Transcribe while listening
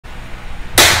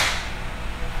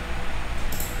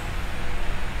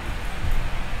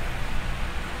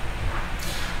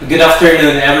Good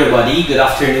afternoon, everybody. Good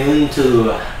afternoon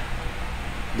to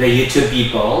the YouTube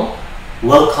people.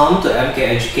 Welcome to MK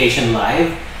Education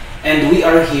Live, and we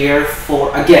are here for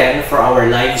our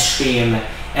live stream,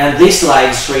 and this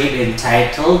live stream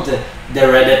entitled The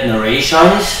Reddit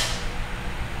Narrations,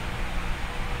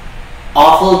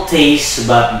 Awful Taste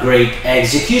but Great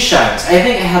Executions. I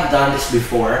think I have done this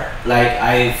before, like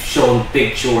I've shown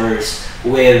pictures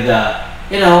with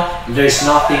there's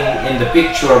nothing in the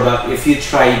picture, but if you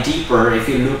try deeper, if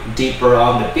you look deeper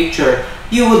on the picture,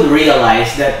 you would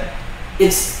realize that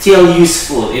it's still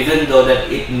useful, even though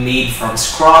that it made from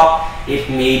scrap, it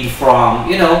made from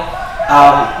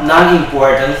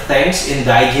non-important things,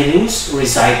 indigenous,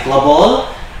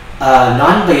 recyclable,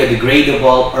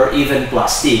 non-biodegradable, or even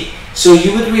plastic. So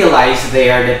you would realize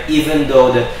there that even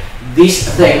though that these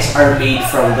things are made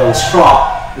from those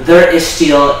scrap, there is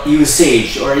still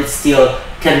usage, or it still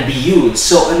can be used.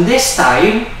 So in this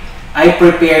time, I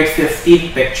prepared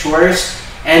 15 pictures,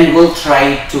 and we'll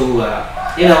try to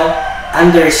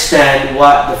understand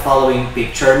what the following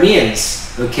picture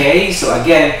means. Okay, so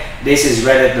again, this is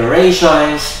Reddit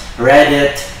Narrations,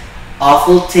 Reddit,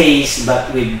 Awful Taste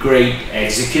but with Great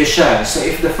Execution. So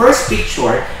if the first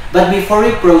picture, but before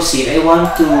we proceed, I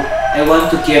want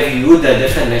to give you the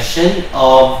definition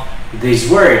of this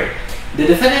word. The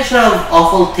definition of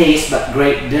awful taste but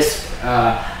great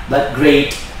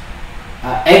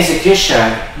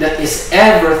execution, that is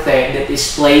everything that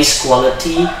displays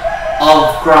quality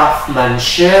of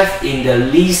craftsmanship in the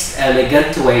least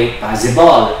elegant way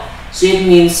possible. So it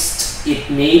means it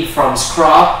made from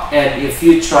scrap, and if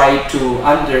you try to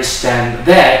understand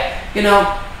that,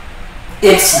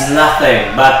 it's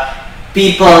nothing, but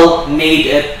people made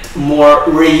it more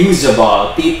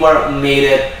reusable. People made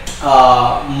it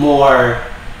more,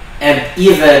 and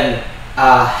even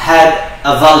had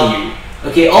a value.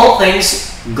 Okay, all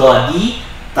things gaudy,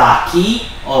 tacky,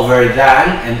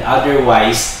 overdone, and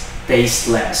otherwise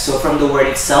tasteless. So from the word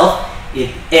itself,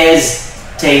 it is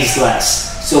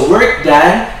tasteless. So work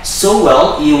done so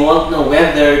well, you won't know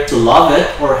whether to love it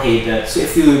or hate it. So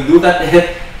if you look at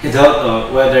it, you don't know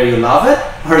whether you love it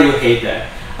or you hate it.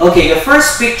 Okay, the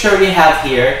first picture we have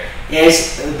here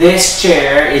is this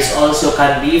chair is also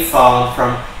can be found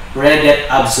from Reddit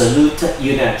Absolute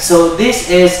Unit. So this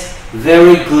is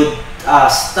very good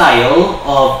style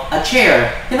of a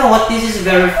chair. You know what? This is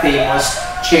very famous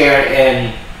chair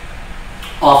in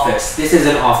office. This is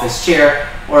an office chair,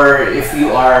 or if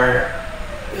you are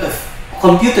a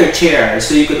computer chair.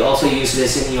 So you could also use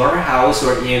this in your house,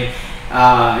 or in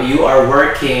you are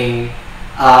working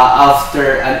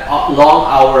after long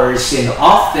hours in the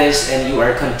office and you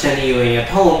are continuing at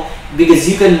home, because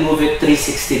you can move it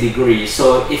 360 degrees.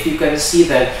 So if you can see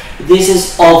that this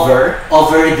is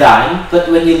overdone, but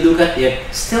when you look at it,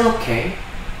 still okay.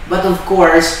 But of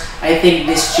course, I think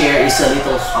this chair is a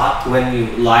little hot when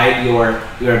you lie your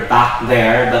back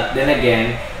there. But then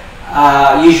again,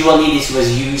 usually this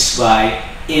was used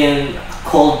in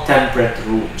cold temperate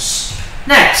rooms.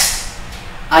 Next,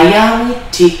 Ayami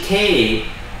tea cake.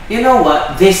 You know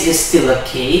what? This is still a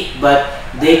cake, but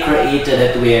they created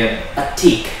it with a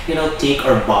tick, tick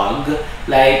or bug.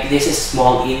 Like this is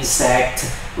small insect.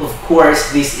 Of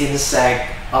course, these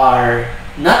insects are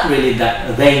not really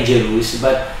that dangerous,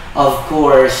 but of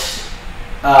course,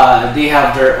 they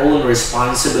have their own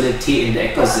responsibility in the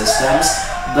ecosystems.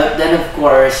 But then, of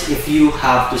course, if you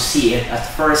have to see it at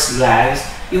first glance,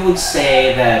 you would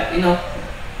say that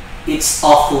it's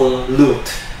awful look,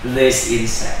 this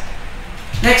insect.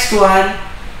 Next one,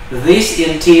 this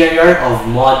interior of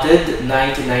modded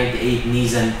 1998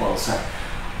 Nissan Pulsar.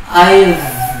 I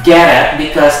get it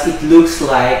because it looks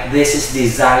like this is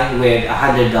designed with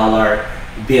 $100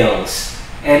 bills,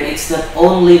 and it's not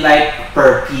only like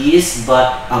per piece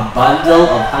but a bundle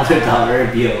of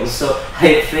 $100 bills. So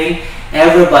I think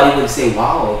everybody would say,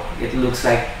 wow, it looks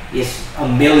like it's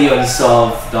millions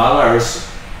of dollars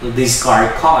this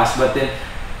car costs. But then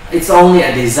it's only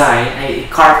a design,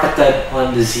 carpeted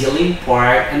on the ceiling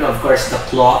part, and of course the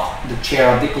cloth, the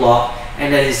chair of the cloth,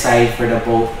 and then the side for the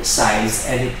both sides,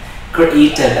 and it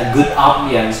created a good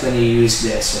ambience when you use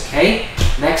this. Okay,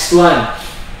 next one,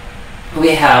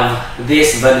 we have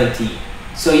this vanity.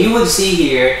 So you would see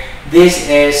here,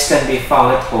 this can be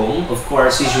found at home. Of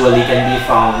course, usually can be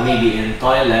found maybe in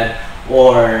toilet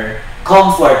or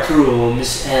comfort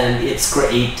rooms, and it's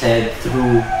created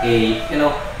through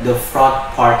the front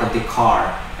part of the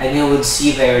car, and you would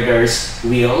see there's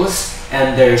wheels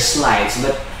and there's slides,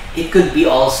 but it could be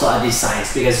also a design,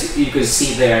 because you could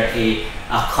see there a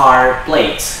car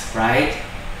plate, right?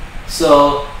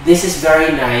 So this is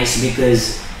very nice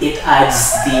because it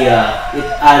adds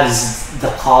the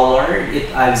color, it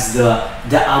adds the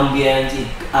ambient, it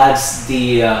adds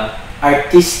the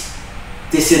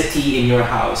artisticity in your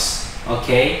house.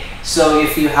 Okay, so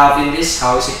if you have in this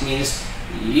house, it means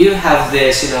you have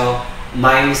this, you know,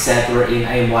 mindset wherein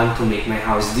I want to make my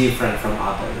house different from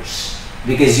others,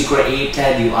 because you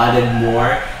created, you added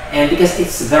more, and because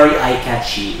it's very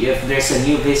eye-catchy. If there's a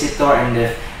new visitor and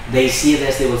if they see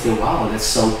this, they will say, wow, that's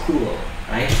so cool,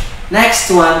 right? Next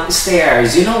one,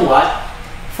 stairs. You know what?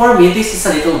 For me, this is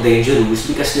a little dangerous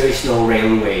because there is no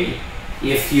railway.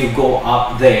 If you go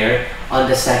up there on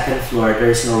the second floor,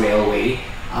 there's no railway.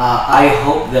 I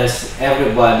hope that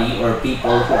everybody or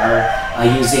people who are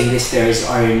using these stairs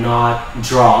are not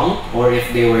drunk, or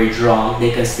if they were drunk,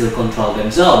 they can still control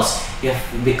themselves.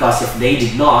 Because if they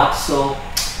did not, so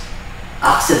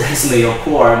accidents may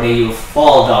occur, may you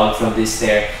fall down from this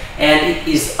stair. And it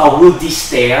is a woody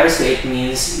stair, so it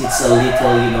means it's a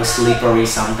little, you know, slippery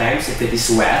sometimes if it is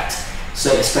wet.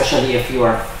 So especially if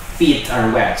your feet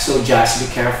are wet. So just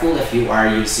be careful if you are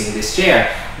using this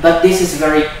chair. But this is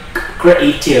very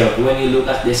creative. When you look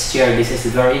at this chair, this is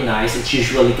very nice. It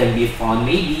usually can be found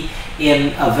maybe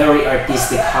in a very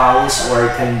artistic house, or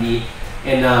it can be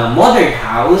in a modern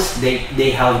house.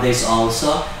 They have this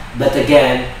also. But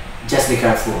again, just be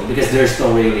careful because there's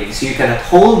no railing. So you cannot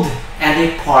hold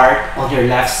any part on your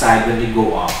left side when you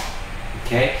go up.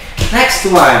 Okay. Next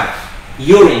one,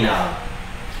 urinal.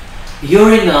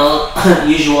 Urinal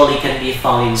usually can be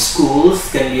found in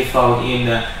schools, can be found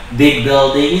in big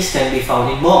buildings, can be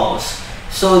found in malls.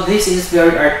 So this is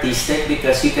very artistic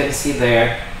because you can see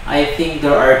there, I think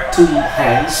there are two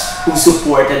hands who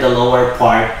supported the lower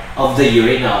part of the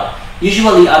urinal.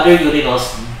 Usually other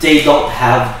urinals, they don't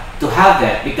have to have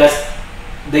that because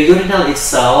the urinal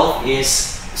itself is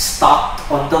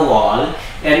stuck on the wall,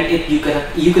 and you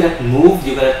cannot move,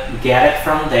 you cannot get it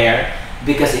from there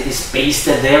because it is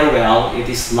pasted there well, it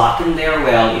is locked in there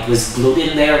well, it was glued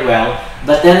in there well.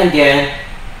 But then again,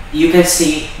 you can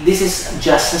see this is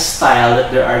just a style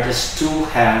that there are just two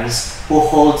hands who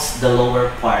holds the lower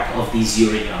part of this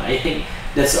urinal. I think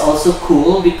that's also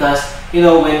cool because, you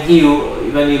know, when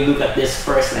you look at this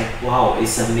first, like, wow,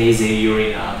 it's amazing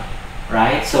urinal,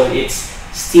 right? So it's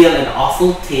still an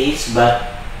awful taste but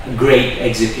great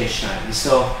execution.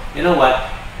 So you know what,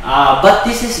 but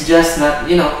this is just not,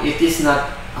 you know, it is not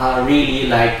really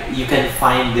like you can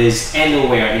find this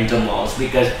anywhere in the malls,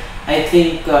 because I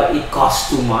think it costs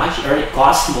too much, or it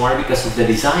costs more because of the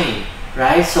design,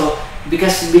 right? So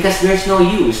because there's no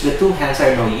use, the two hands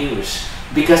are no use,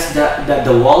 because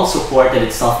the wall supported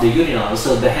itself the urinal,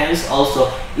 so the hands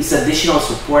also is additional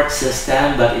support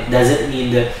system, but it doesn't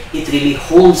mean that it really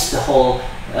holds the whole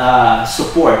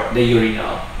support the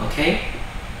urinal. Okay,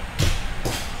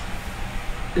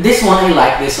 this one, I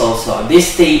like this also.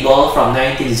 This table from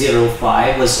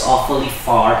 1905 was awfully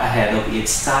far ahead of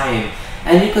its time,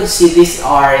 and you could see these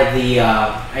are the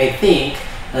I think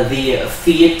the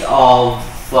feet of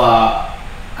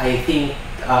I think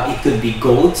it could be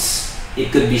goats,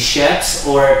 it could be sheep,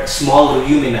 or small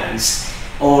ruminants,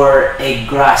 or a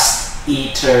grass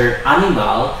eater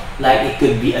animal, like it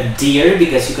could be a deer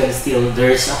because you can still,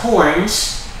 there's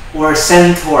horns, or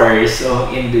centaurs. So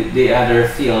in the other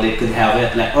field it could have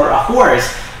it, like, or a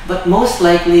horse, but most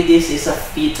likely this is a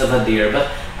feet of a deer.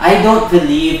 But I don't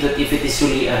believe that if it is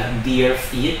really a deer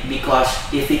feet, because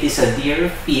if it is a deer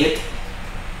feet,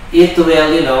 it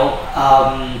will, you know,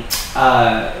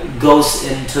 goes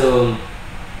into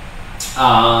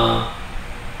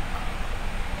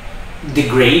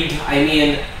degrade. I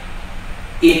mean,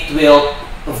 it will,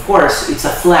 of course, it's a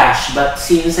flash, but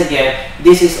since again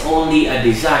this is only a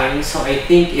design, so I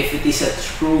think if it is a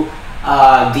true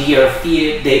deer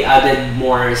feet, they added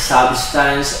more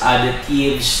substance,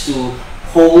 additives to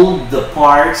hold the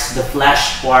parts, the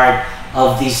flesh part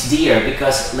of this deer,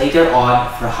 because later on,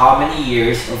 for how many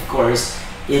years, of course,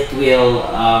 it will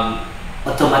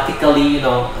automatically, you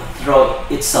know, throw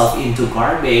itself into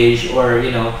garbage, or,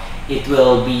 you know, it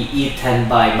will be eaten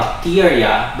by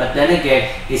bacteria. But then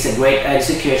again, it's a great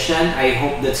execution. I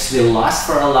hope this will last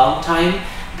for a long time,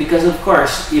 because of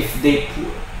course, if they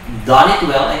done it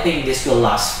well, I think this will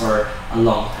last for a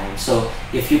long time. So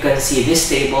if you can see this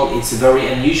table, it's very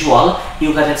unusual.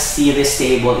 You cannot see this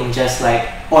table in just like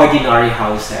ordinary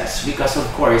houses, because of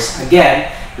course,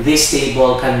 again, this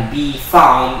table can be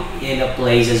found in a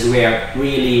places where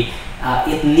really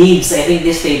it needs, I think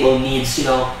this table needs, you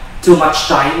know, too much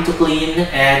time to clean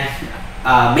and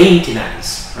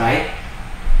maintenance, right?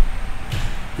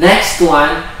 Next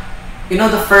one, you know,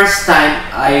 the first time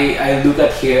I look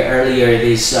at here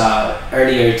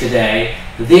earlier today,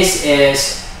 this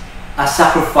is a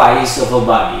sacrifice of a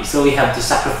bunny. So we have to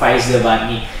sacrifice the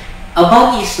bunny. A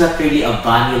bunny is not really a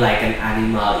bunny like an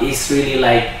animal. It's really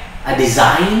like a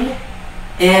design,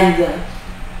 and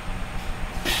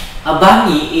a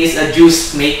bunny is a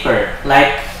juice maker,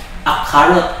 like a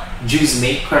carrot juice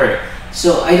maker.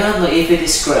 So I don't know if it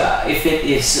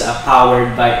is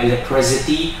powered by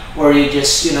electricity, or you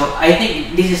just, you know, I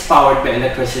think this is powered by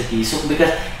electricity. So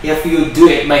because if you do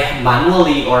it by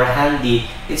manually or handy,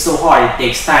 it's so hard, it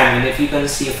takes time. And if you can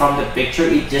see from the picture,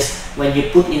 it just, when you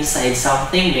put inside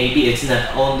something, maybe it's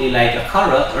not only like a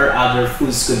carrot, or other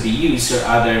foods could be used, or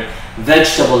other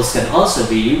vegetables can also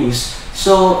be used.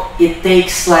 So it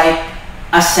takes like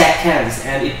a second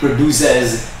and it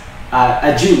produces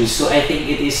a juice. So I think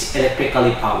it is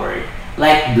electrically powered,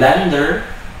 like blender,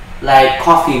 like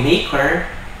coffee maker.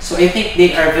 So I think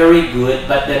they are very good.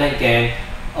 But then again,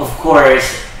 of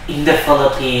course, in the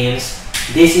Philippines,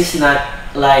 this is not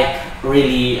like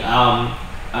really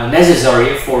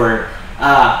necessary for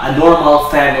a normal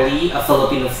family, a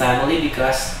Filipino family,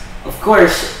 because of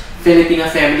course Filipino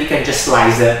family can just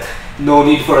slice it. No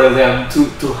need for them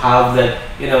to have that,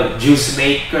 you know, juice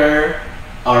maker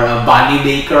or a bunny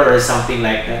maker or something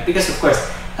like that, because of course,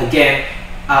 again,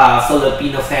 a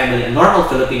Filipino family, a normal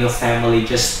Filipino family,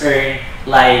 just earn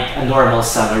like a normal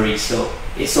salary, so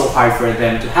it's so hard for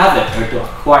them to have it or to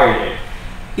acquire it.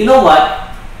 You know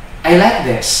what? I like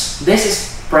this. This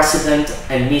is President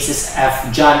and Mrs.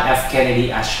 John F.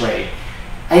 Kennedy ashtray.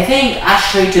 I think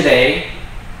ashtray today,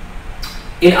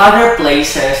 in other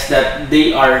places that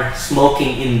they are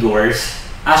smoking indoors,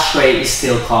 ashtray is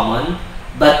still common,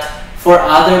 but for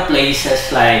other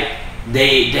places, like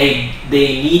they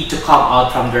need to come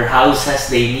out from their houses,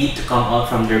 they need to come out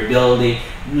from their building,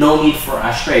 no need for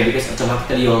ashtray, because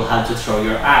automatically you'll have to throw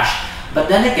your ash. But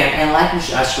then again, I like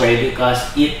this ashtray because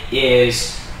it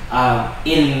is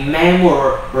in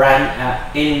memorandum.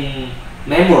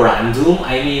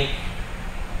 I mean,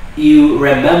 you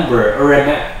remember, or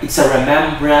it's a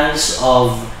remembrance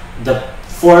of the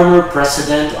former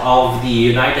president of the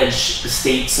United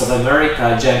States of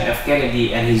America, John F.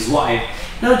 Kennedy, and his wife.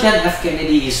 Now, John F.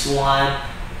 Kennedy is one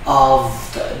of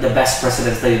the best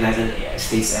presidents the United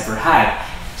States ever had.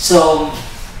 So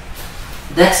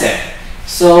that's it.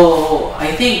 So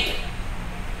I think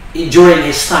during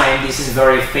his time, this is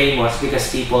very famous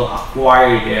because people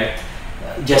acquired it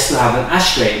just to have an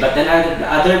ashtray. But then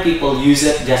other people use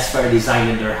it just for design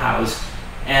in their house,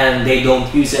 and they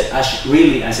don't use it as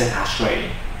really as an ashtray,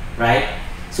 right?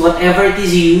 So whatever it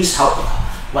is used,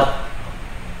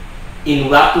 in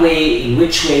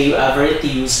which way ever it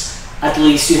used, at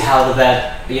least you have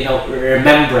that, you know,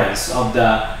 remembrance of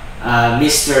the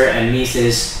Mr. and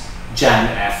Mrs. John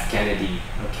F. Kennedy.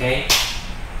 Okay,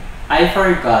 I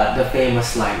forgot the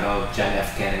famous line of John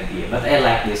F. Kennedy, but I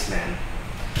like this man.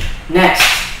 Next,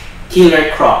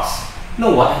 Killer Crocs. You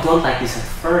know what? I don't like this at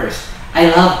first. I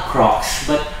love Crocs,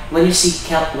 but when you say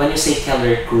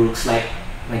Killer Crocs, like,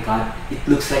 my God, it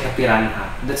looks like a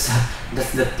piranha. That's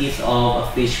the teeth of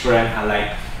a fish piranha.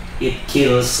 Like, it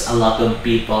kills a lot of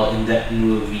people in that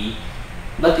movie.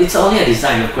 But it's only a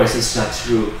design, of course. It's not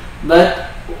true. But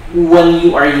when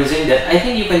you are using that, I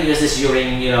think you can use this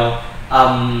during, you know,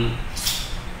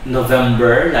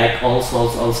 November, like All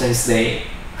Souls, All Saints Day,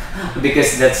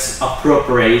 because that's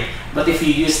appropriate. But if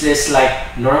you use this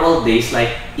like normal days,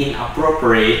 like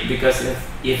inappropriate, because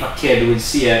if a kid would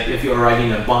see it, if you're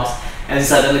riding a bus and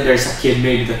suddenly there's a kid,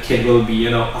 maybe the kid will be, you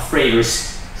know, afraid or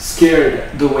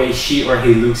scared the way she or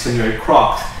he looks in your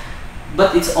Crocs.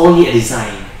 But it's only a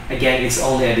design. Again, it's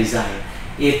only a design.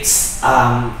 It's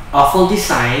awful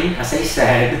design, as I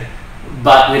said,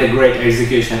 but with a great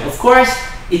execution. Of course,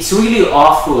 it's really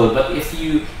awful, but if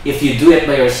you do it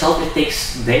by yourself, it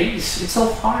takes days. It's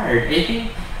so hard. I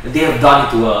think they have done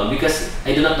it well, because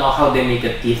I do not know how they make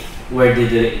the teeth. Where did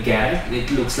they get it?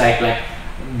 It looks like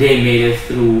they made it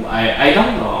through, I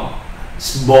don't know,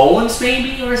 bones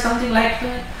maybe, or something like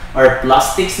that, or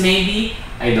plastics maybe.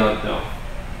 I don't know.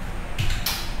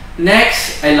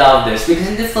 Next, I love this because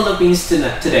in the Philippines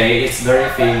today, it's very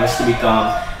famous to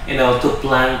become, you know, to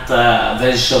plant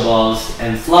vegetables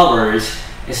and flowers,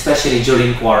 especially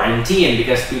during quarantine,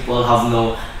 because people have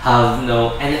no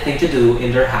anything to do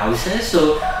in their houses.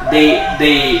 So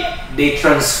they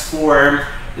transform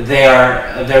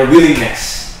their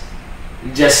willingness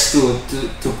just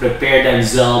to prepare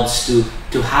themselves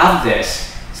to have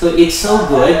this. So it's so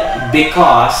good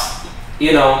because,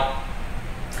 you know,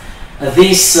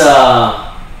 these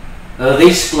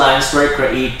plants were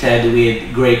created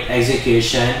with great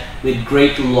execution, with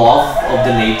great love of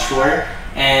the nature,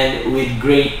 and with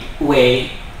great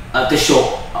way to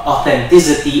show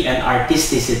authenticity and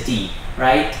artisticity,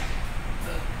 right?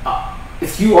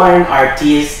 if you are an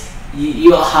artist,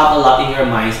 you'll have a lot in your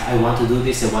minds. I want to do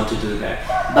this, I want to do that.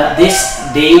 But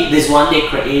this one they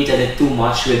created it too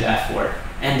much with effort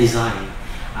and design.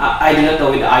 I do not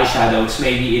know with the eyeshadows,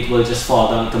 maybe it will just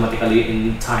fall down automatically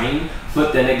in time.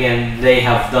 But then again, they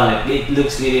have done it. It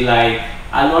looks really like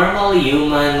a normal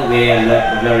human with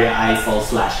very eyeful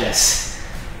flashes.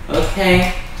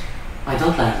 Okay, I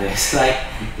don't like this. Like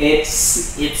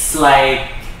it's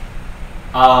like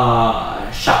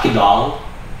Shocky doll,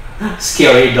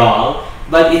 scary doll,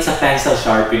 but it's a pencil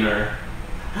sharpener,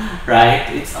 right?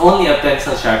 It's only a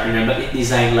pencil sharpener, but it's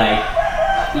designed like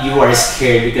you are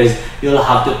scared because you'll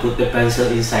have to put the pencil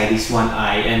inside this one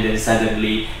eye, and then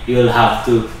suddenly you'll have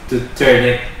to turn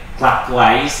it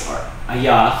clockwise or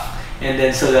yeah, and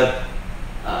then so that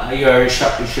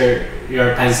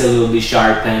your pencil will be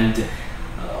sharpened.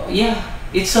 Yeah,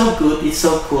 it's so good, it's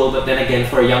so cool, but then again,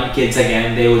 for young kids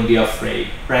again, they would be afraid,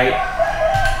 right?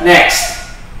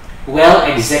 Next,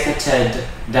 well-executed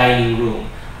dining room.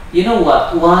 You know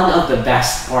what? One of the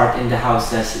best part in the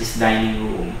houses is dining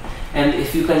room. And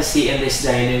if you can see in this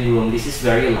dining room, this is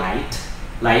very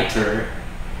lighter.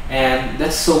 And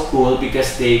that's so cool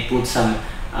because they put some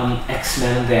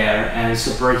X-Men there and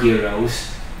superheroes.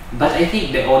 But I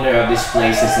think the owner of this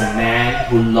place is a man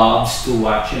who loves to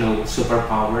watch, you know,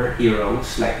 superpower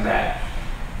heroes like that.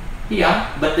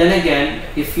 Yeah, but then again,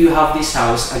 if you have this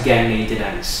house, again,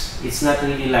 maintenance. It's not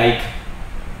really like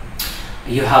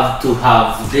you have to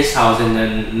have this house and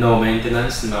then no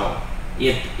maintenance. No,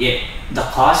 the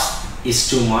cost is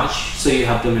too much, so you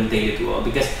have to maintain it well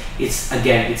because it's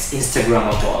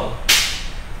Instagrammable.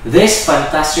 This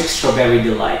fantastic strawberry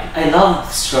delight. I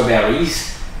love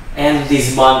strawberries, and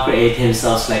this man create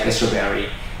himself like a strawberry.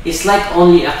 It's like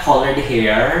only a colored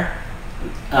hair.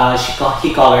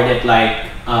 He colored it like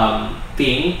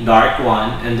pink, dark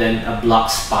one, and then a black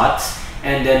spot,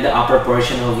 and then the upper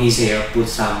portion of his hair put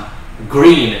some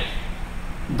green.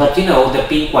 But you know, the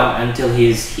pink one until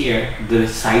his hair, the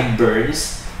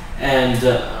sideburns, and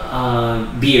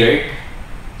beard,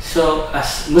 so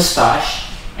as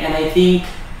mustache. And I think,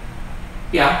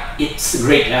 yeah, it's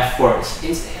great effort.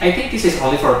 I think this is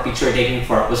only for picture taking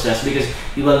purposes because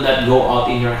you will not go out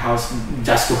in your house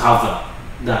just to have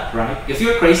that, right? If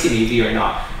you're crazy, maybe you're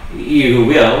not. You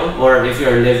will, or if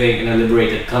you're living in a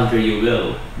liberated country, you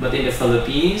will. But in the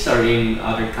Philippines or in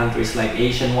other countries like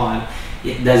Asian one,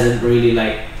 it doesn't really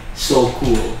like so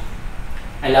cool.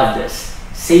 I love this.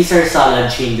 Caesar salad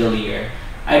chandelier.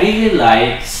 I really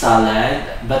like salad,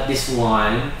 but this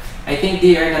one, I think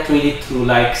they are not really true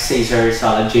like Caesar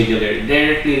salad chandelier.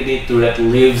 They're really true that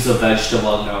leaves a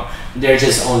vegetable. No, they're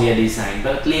just only a design.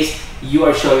 But at least you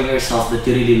are showing yourself that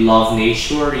you really love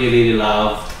nature, you really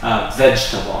love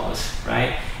vegetables,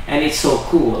 right? And it's so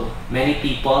cool. Many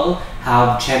people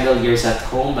have chandeliers at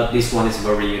home, but this one is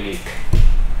very unique.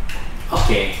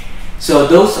 Okay, so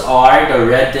those are the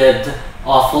Reddit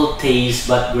awful taste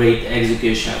but great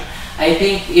execution. I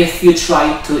think if you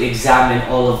try to examine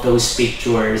all of those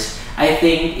pictures, I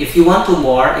think if you want to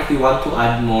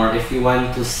add more, if you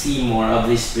want to see more of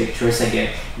these pictures,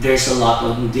 again, there's a lot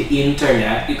on the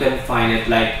internet. You can find it,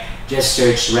 like just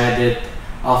search Reddit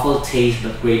awful taste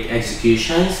but great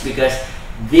executions, because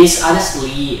this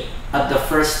honestly, at the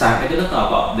first time, I didn't know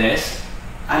about this,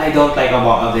 and I don't like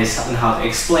about this and how to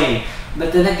explain.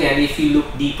 But then again, if you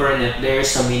look deeper in it,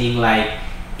 there's a meaning like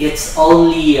it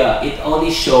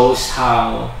only shows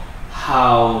how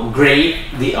great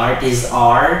the artists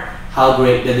are, how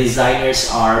great the designers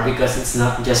are, because it's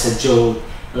not just a joke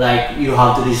like you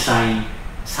have to design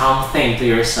something to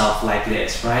yourself like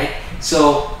this, right?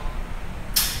 So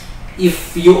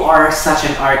if you are such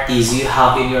an artist, you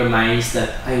have in your minds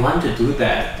that I want to do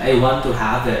that, I want to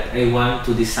have it, I want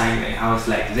to design my house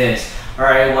like this, or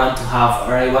I want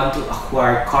to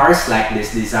acquire cars like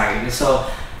this design. So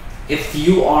if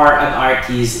you are an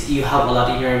artist, you have a lot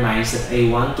in your minds that I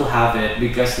want to have it,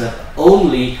 because not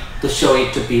only to show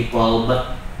it to people,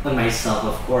 but on myself,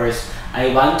 of course.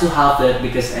 I want to have it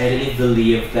because I really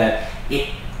believe that it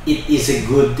is a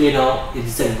good, you know, it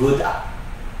is a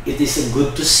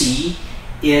good to see.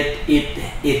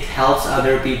 It helps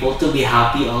other people to be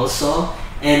happy also,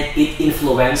 and it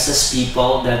influences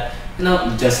people that, you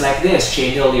know, just like this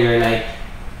chandelier, like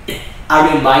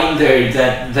a reminder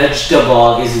that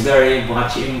vegetable is very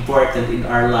much important in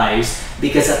our lives,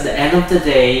 because at the end of the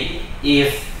day,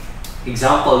 if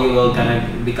example you will gonna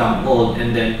become old,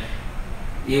 and then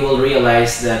you will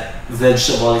realize that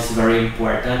vegetable is very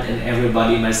important and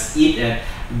everybody must eat it,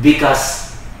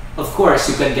 because of course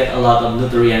you can get a lot of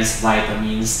nutrients,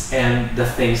 vitamins, and the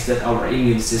things that our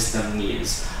immune system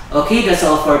needs. Okay, that's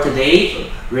all for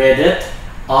today. Reddit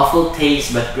awful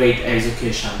taste but great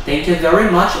execution. Thank you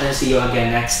very much and see you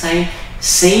again next time.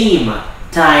 Same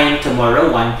time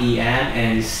tomorrow, 1 p.m.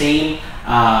 and same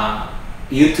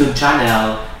YouTube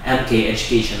channel, MK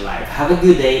Education Live. Have a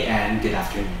good day and good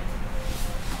afternoon.